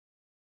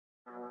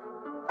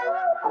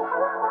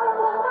Hey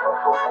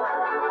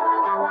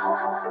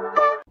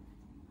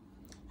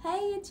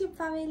YouTube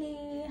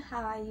family,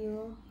 how are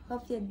you?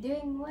 Hope you're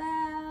doing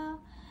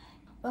well.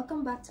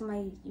 Welcome back to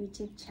my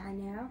YouTube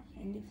channel,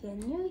 and if you're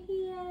new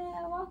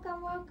here,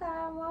 welcome.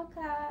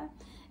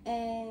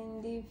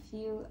 And if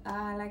you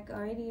are like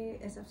already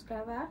a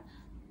subscriber,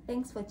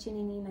 thanks for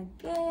tuning in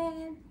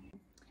again.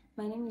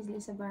 My name is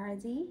Lisa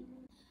Barazi,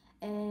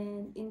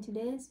 and in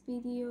today's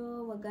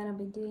video we're gonna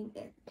be doing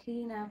a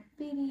cleanup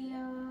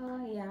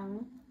video.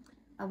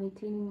 I'll be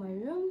cleaning my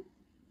room.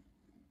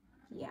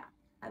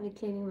 I'll be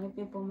cleaning my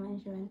paper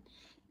mansion.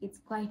 It's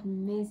quite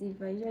messy.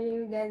 If I show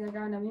you guys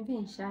around, I'm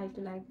even shy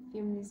to like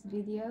film this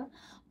video,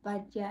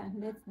 but yeah,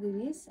 let's do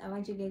this. I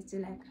want you guys to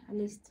like at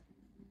least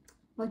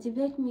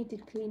motivate me to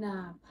clean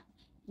up.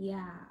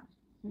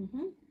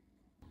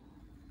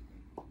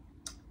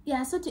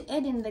 So to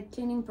aid in the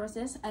cleaning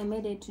process, I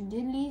made a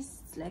to-do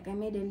list. Like, I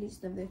made a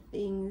list of the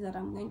things that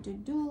I'm going to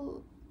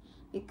do,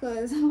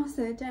 because most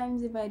of the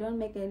times if I don't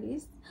make a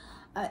list,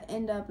 I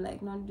end up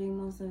like not doing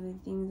most of the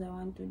things I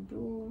want to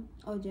do,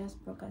 or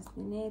just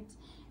procrastinate.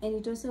 And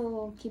it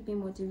also keep me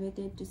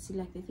motivated to see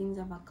like the things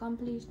I've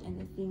accomplished and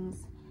the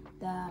things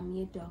that I'm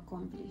yet to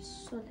accomplish.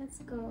 So let's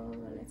go.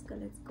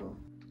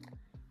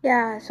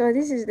 Yeah, so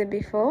this is the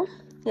before.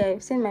 Yeah,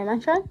 you've seen my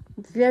mansion,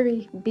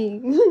 very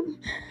big.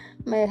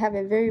 I have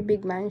a very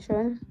big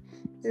mansion.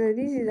 So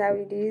this is how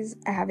it is.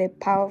 I have a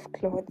pile of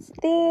clothes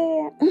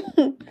there.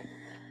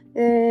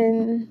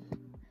 And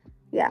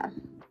yeah,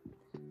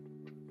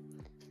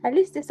 at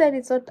least they said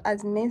it's not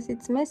as messy.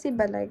 It's messy,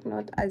 but like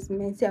not as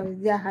messy. I was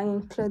there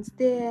hanging clothes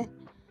there.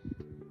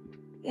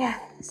 Yeah,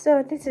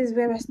 so this is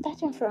where we're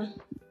starting from.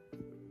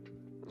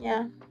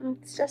 Yeah,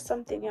 it's just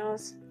something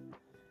else.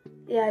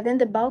 Yeah, then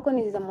the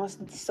balcony is the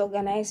most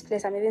disorganized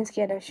place. I'm even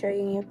scared of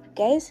showing you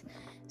guys.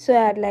 So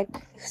I had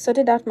like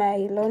sorted out my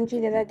laundry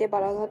the other day,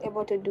 but I was not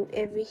able to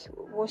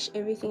wash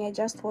everything. I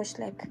just washed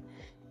like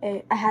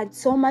I had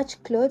so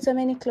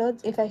many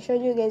clothes. If I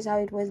showed you guys how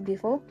it was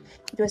before,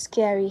 it was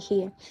scary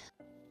here.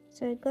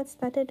 So it got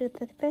started with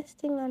the first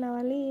thing on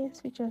our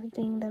list, which was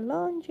doing the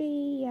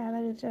laundry. Yeah,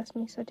 that was just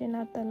me sorting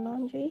out the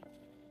laundry,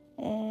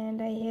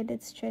 and I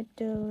headed straight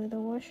to the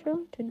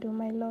washroom to do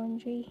my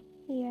laundry.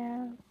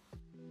 Yeah.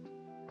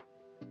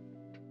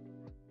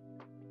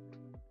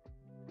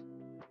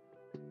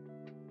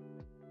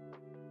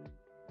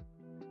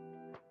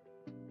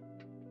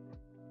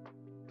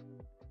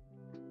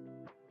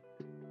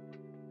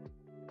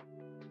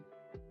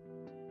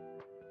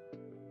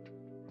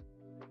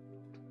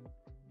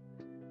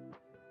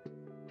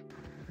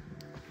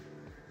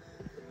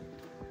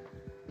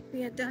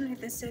 We are done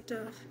with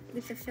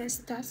the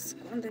first task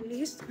on the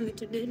list, on the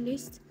to-do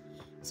list.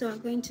 So we're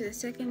going to the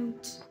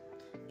second.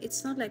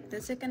 It's not like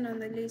the second on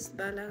the list,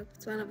 but like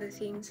it's one of the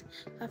things.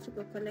 I have to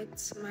go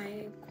collect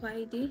my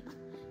QID.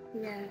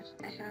 Yeah,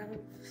 I have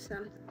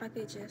some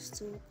packages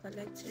to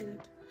collect, and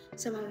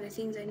some of the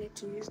things I need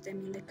to use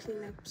them in the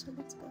cleanup. So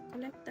let's go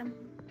collect them.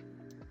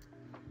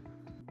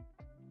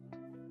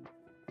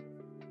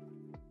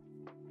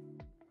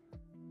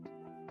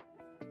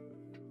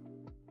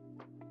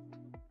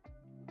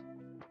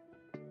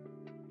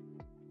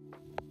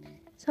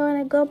 So when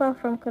I go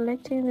back from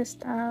collecting the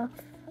stuff,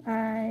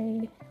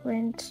 I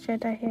went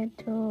straight ahead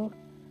to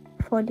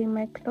folding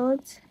my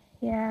clothes.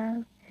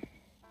 Yeah.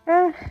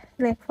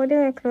 Like folding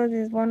my clothes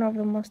is one of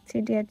the most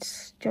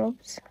tedious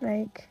jobs.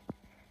 Like,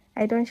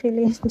 I don't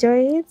really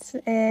enjoy it,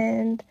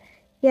 and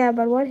yeah,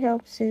 but what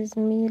helps is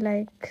me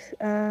like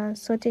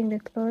sorting the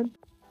clothes.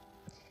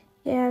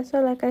 Yeah, so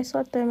like I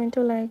sort them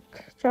into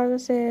like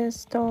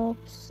trousers,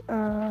 tops,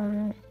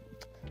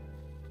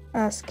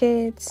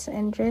 skirts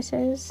and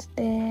dresses.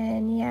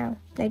 Then yeah,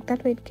 like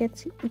that way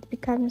it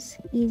becomes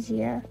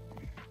easier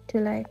to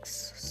like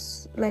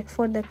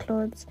fold the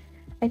clothes.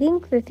 I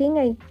think the thing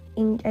I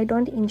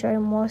don't enjoy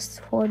most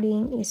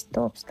folding is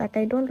tops. Like,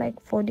 I don't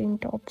like folding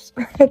tops.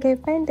 Like, I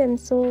find them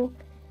so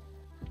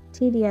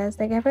tedious.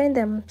 Like, I find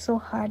them so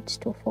hard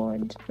to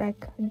fold.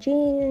 Like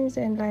jeans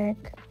and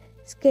like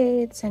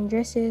skirts and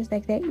dresses,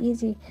 like they're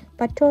easy,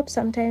 but tops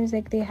sometimes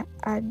like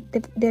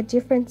they're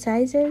different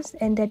sizes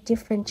and they're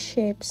different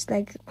shapes.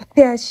 Like,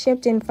 they are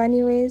shaped in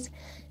funny ways,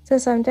 so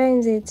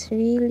sometimes it's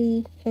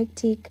really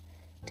hectic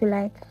to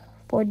like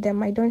fold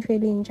them. I don't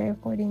really enjoy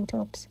folding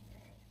tops.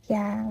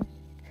 Yeah,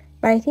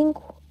 but I think,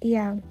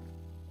 yeah,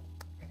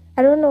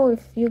 I don't know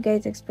if you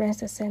guys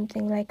experience the same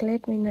thing. Like,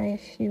 let me know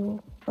if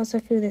you also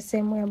feel the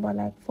same way about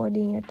like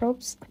folding your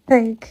tops.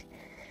 Like,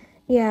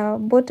 yeah,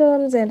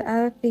 bottoms and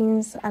other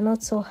things are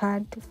not so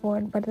hard to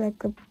fold, but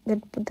like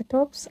the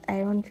tops, I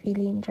don't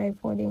really enjoy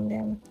folding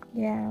them.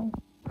 Yeah.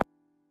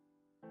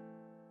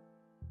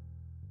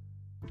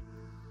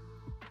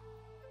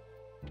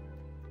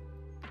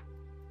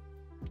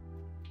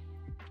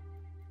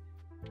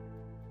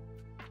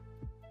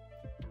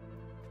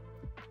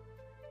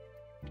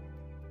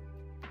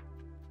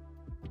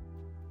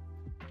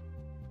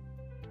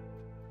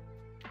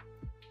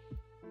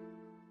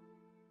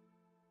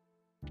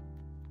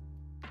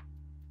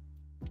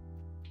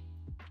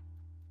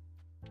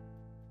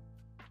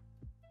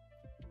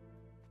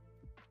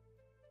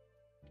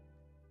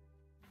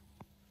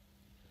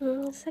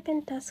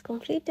 Second task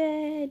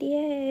completed,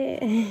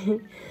 yay!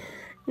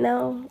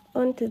 Now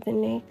on to the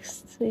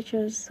next, which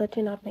was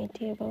sorting out my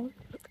table.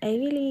 I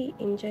really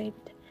enjoyed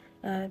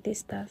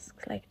this task,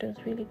 like it was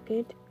really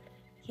good.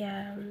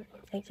 Yeah,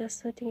 like just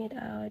sorting it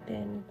out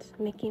and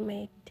making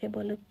my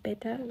table look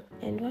better.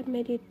 And what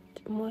made it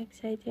more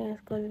exciting is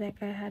because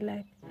like I had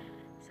like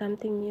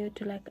something new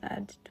to like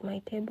add to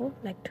my table,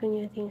 like 2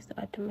 new things to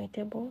add to my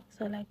table.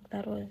 So like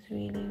that was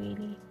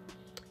really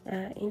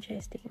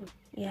interesting,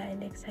 yeah,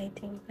 and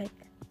exciting. Like,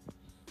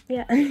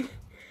 yeah,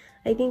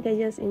 I think I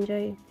just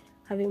enjoy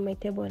having my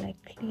table like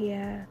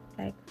clear,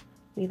 like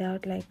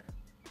without like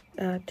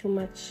too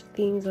much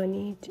things on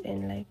it,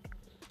 and like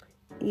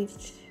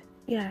it's,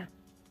 yeah,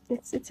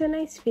 it's a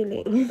nice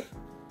feeling.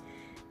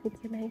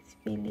 It's a nice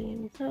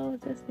feeling. So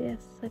just, yeah,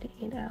 sorting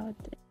it out.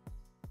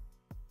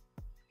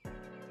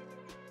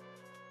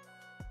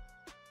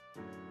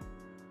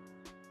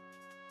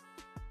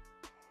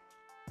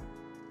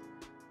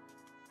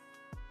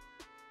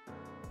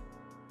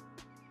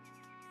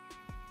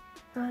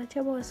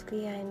 Table was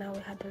clear, and now we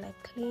had to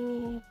like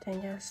clean it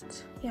and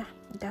just, yeah,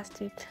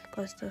 dust it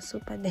because it was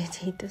super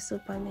dirty, it was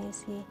super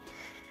messy.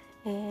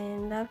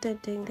 And after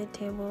doing the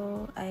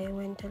table, I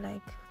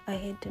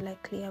had to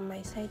like clear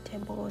my side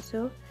table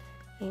also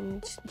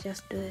and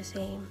just do the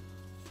same.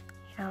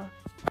 Yeah,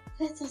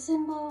 let's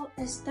assemble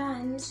a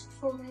stand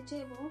for my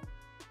table.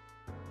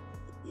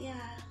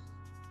 Yeah,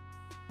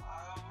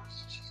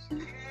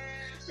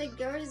 the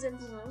girl is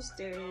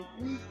exhausted.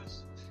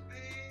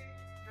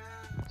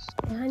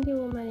 The handy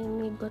woman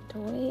in me got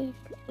awake.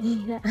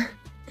 Yeah,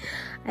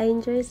 I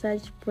enjoy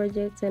such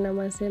projects when I'm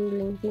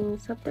assembling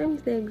things.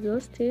 Sometimes they're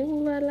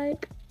exhausting, but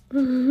like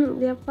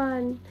they're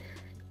fun.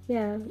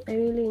 Yeah, I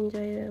really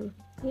enjoy them.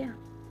 Yeah.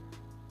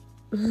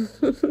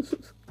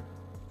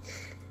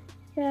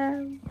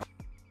 Yeah.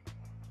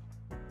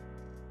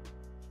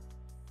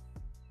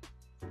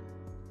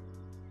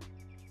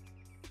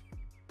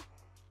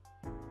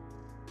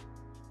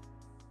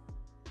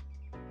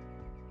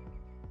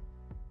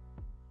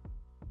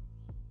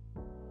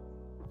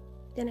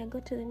 Then I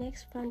got to the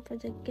next fun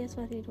project. Guess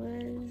what it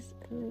was?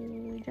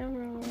 Drum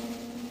roll.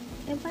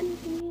 A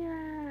vanity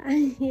mirror.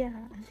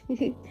 Yeah.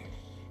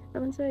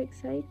 I'm so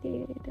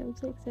excited. I'm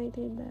so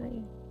excited that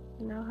I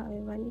now have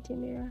a vanity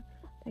mirror.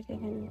 Like I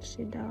can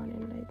sit down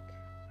and like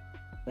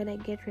when I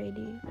get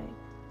ready, like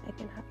I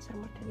can have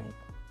somewhere to like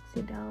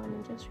sit down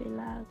and just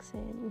relax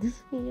and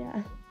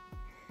yeah.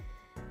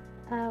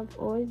 I've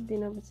always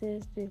been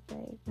obsessed with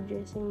like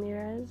dressing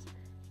mirrors.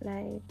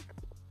 Like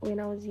when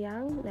I was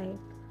young, like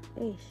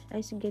I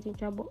used to get in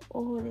trouble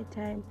all the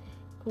time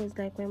because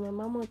like when my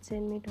mom would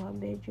send me to her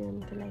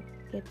bedroom to like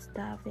get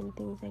stuff and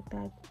things like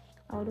that,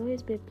 I would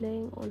always be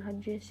playing on her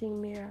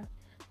dressing mirror.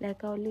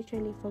 Like I would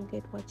literally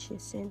forget what she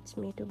sent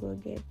me to go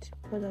get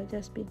because I'll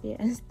just be there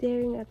and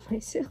staring at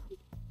myself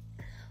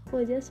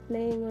or just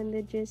playing on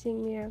the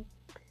dressing mirror.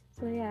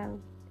 So yeah,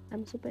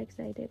 I'm super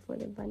excited for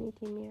the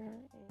vanity mirror.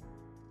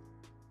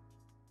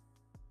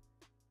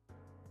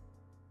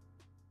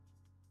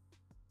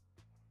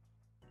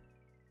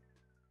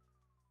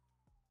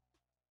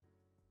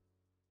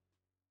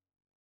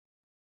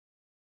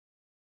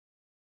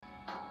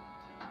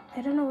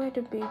 I don't know where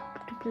to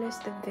place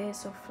the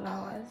vase of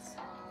flowers,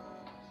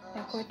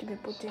 like where to be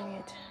putting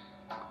it.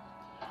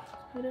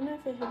 I don't know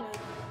if I should like,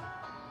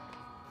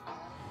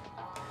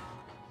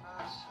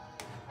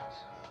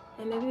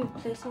 and maybe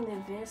placing the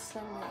vase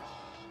somewhere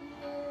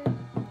here.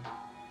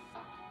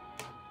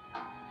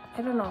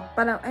 I don't know,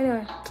 but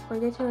anyway, we're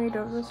getting rid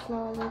of those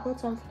flowers. I got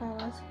some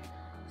flowers,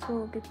 so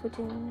we'll be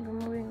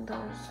removing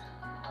those.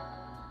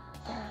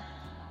 Yeah.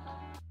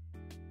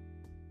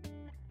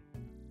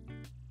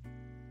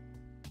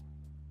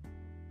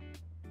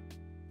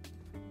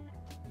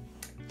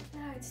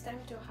 Now it's time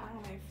to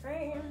hang my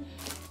frame.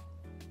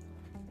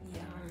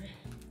 Yeah.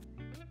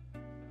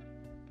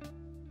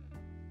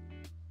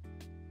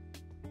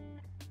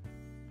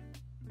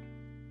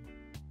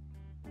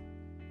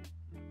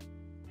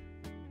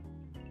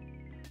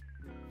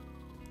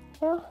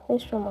 Yeah,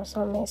 this room was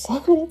so messy.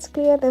 Let's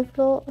clear the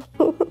floor.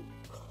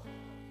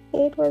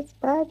 It was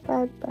bad.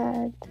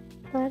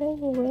 But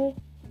anyway,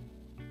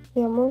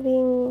 we are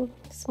moving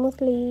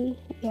smoothly.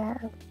 Yeah.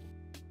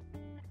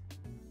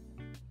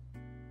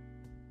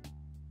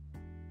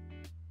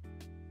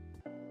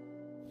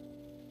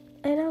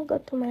 I now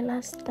got to my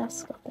last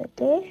task of the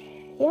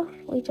day. Yeah,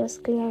 which was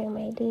clearing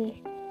my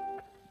day.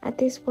 At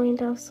this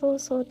point, I was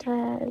so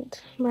tired,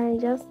 but I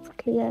just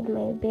cleared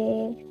my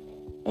bed.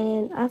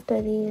 And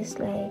after this,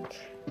 like,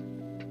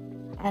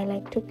 I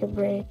like took a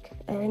break.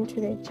 I went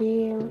to the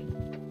gym.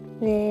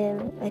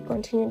 Then I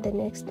continued the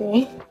next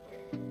day.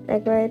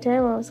 Like by the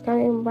time I was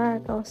coming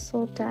back, I was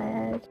so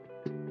tired.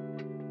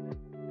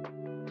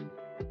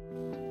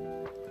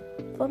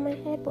 For my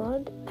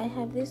headboard, I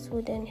have this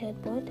wooden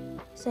headboard.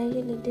 So I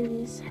usually do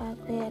this hack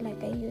where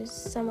like I use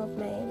some of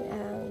my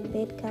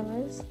bed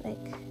covers,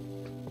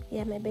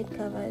 my bed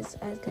covers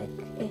as like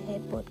a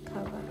headboard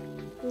cover.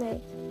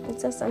 Like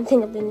it's just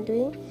something I've been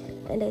doing,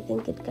 and I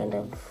think it kind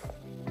of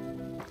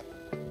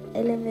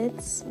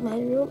elevates my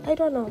room. I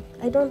don't know,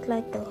 I don't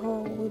like the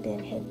whole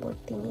wooden headboard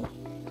thingy,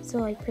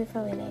 so I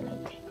prefer when I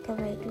like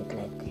cover it with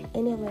like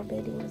any of my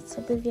beddings.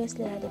 So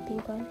previously I had a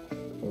pink one,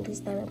 and this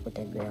time I put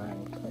a gray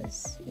one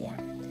because yeah,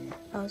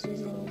 I was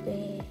using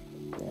gray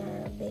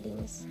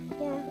beddings.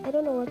 Yeah, I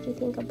don't know what you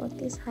think about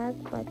this hack,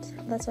 but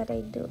that's what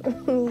I do.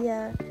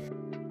 Yeah.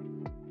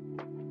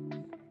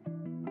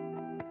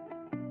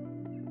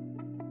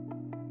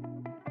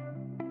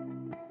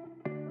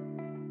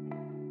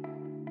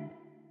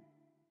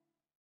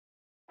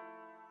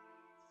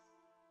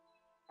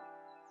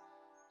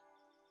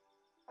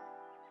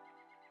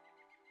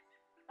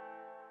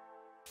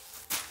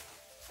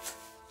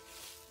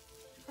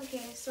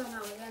 Okay, so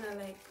now we're gonna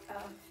like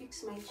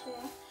fix my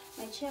chair.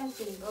 My chair has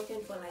been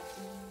broken for like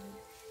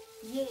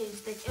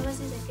years, like ever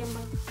since I came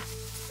back.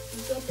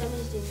 It got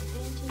damaged in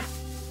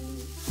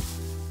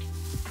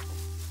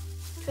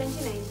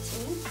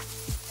 2019.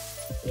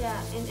 Yeah,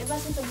 and ever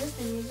since I've just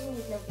been using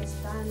it like a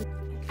stand.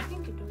 I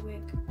think it will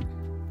work.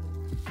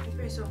 I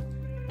pray so.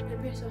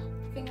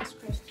 Fingers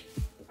crossed.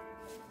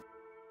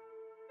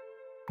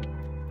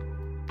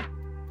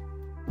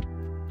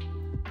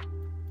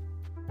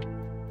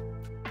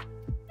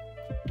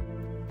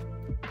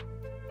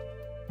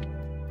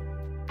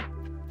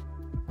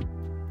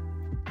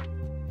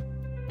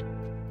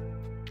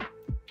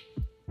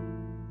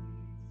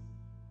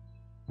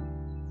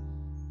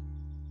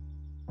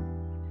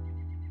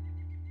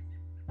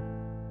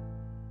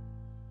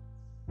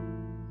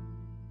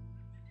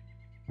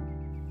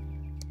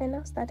 I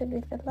now started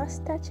with the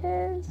last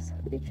touches,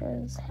 which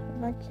was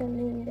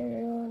vacuuming the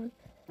room.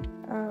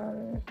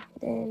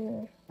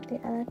 Then the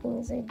other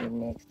things I did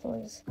next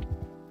was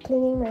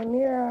cleaning my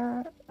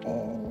mirror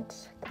and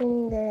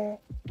cleaning the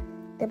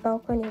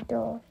balcony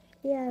door.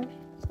 Yeah,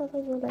 so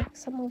those were like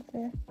some of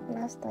the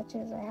last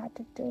touches I had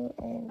to do,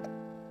 and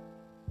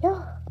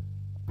yeah,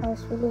 I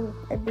was feeling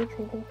a bit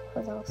relieved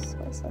because I was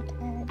so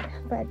tired,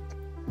 but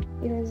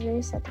it was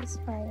very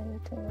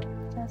satisfying to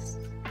just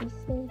be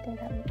safe and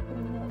have a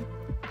clean room.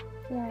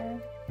 Yeah.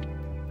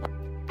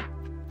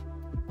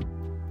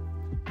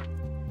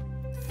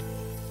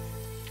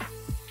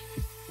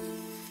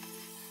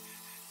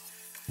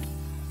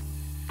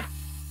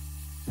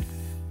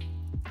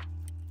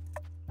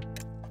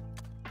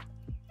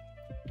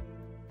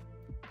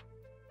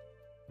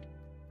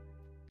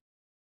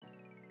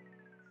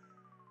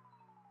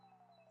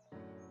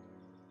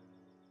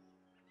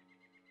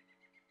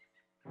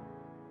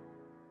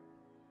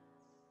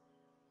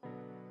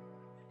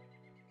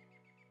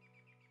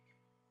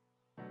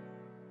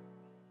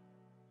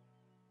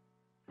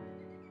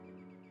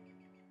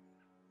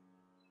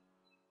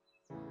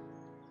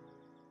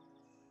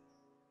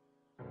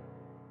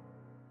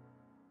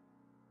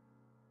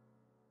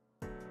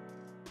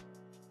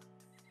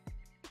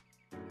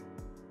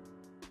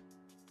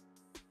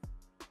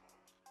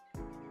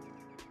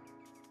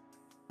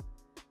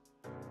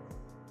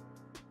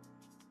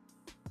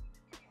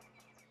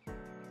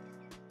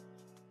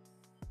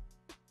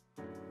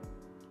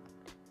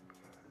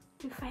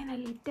 We're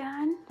finally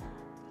done.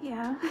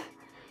 Yeah,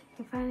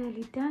 we're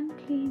finally done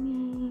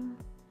cleaning.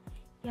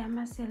 Yeah, I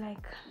must say,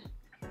 like,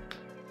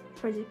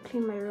 project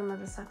clean my room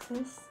as a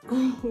success.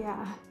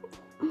 Yeah.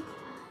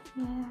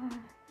 Yeah.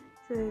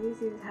 So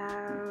this is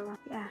how,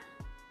 yeah,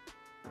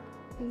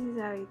 this is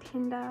how it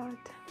turned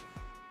out.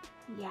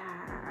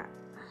 Yeah.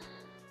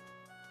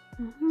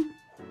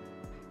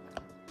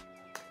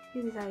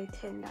 This is how it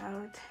turned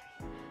out.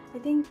 I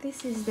think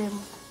this is the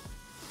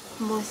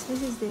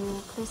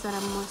place that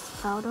I'm most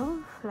proud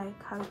of,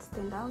 like how it's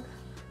turned out.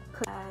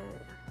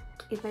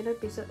 It might not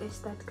be so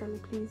aesthetically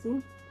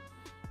pleasing,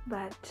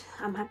 but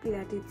I'm happy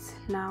that it's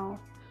now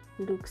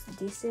looks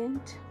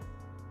decent.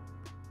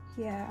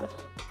 Yeah,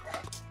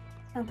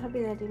 I'm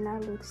happy that it now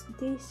looks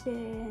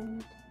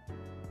decent.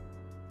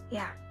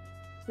 Yeah,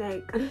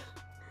 like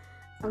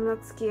I'm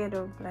not scared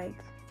of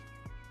like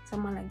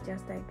someone like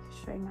just like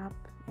showing up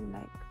and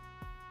like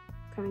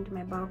coming to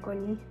my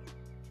balcony.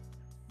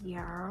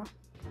 Yeah,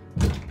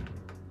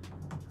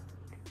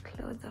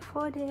 clothes are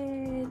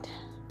folded.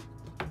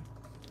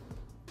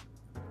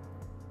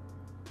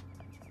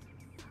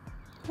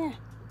 Yeah,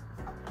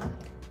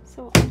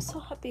 so I'm so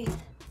happy.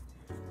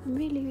 I'm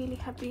really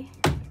happy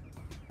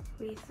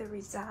with the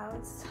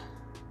results.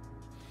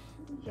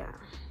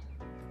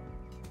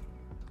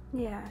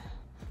 Yeah,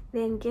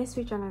 then guess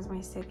which one was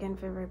my second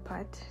favorite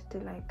part to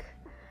like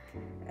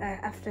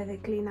after the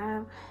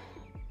cleanup?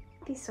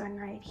 This one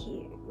right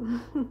here.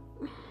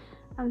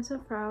 I'm so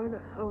proud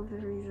of the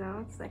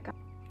results. Like,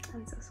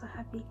 I'm so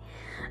happy.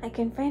 I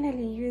can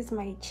finally use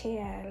my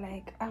chair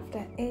like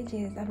after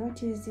ages. I've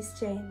not used this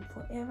chair in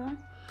forever.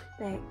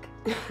 Like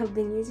I've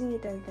been using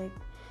it as like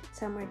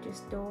somewhere to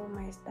store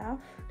my stuff,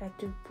 like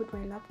to put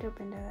my laptop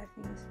and other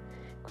things,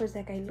 because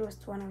like I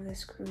lost one of the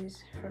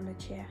screws from the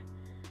chair,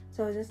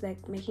 so I was just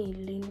like making it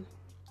lean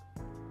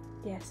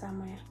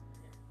somewhere.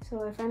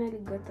 So I finally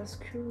got the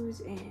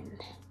screws,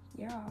 and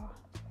yeah,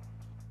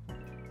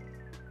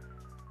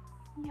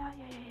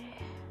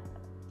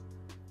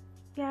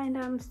 and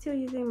I'm still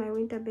using my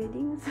winter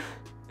beddings.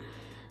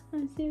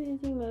 I'm still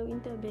using my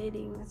winter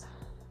beddings.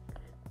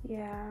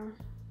 Yeah,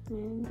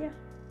 and yeah,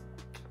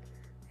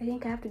 I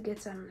think I have to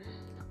get some.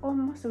 Oh,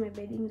 most of my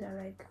beddings are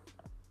like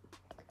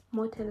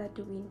more tailored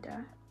to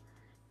winter.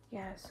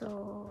 Yeah,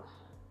 so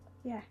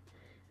yeah,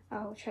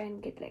 I'll try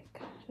and get like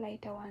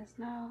lighter ones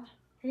now.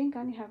 I think I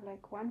only have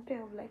like one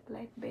pair of like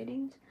light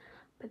beddings,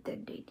 but they're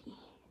dirty.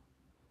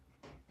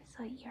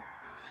 So yeah.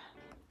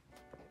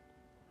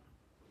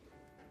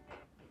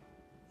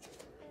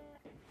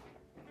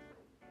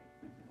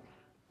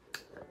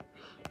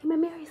 My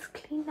mirror is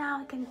clean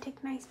now. I can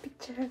take nice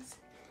pictures.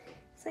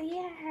 So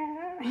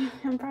yeah,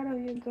 I'm proud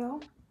of you,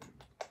 girl.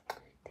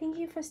 Thank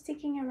you for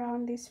sticking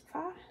around this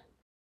far.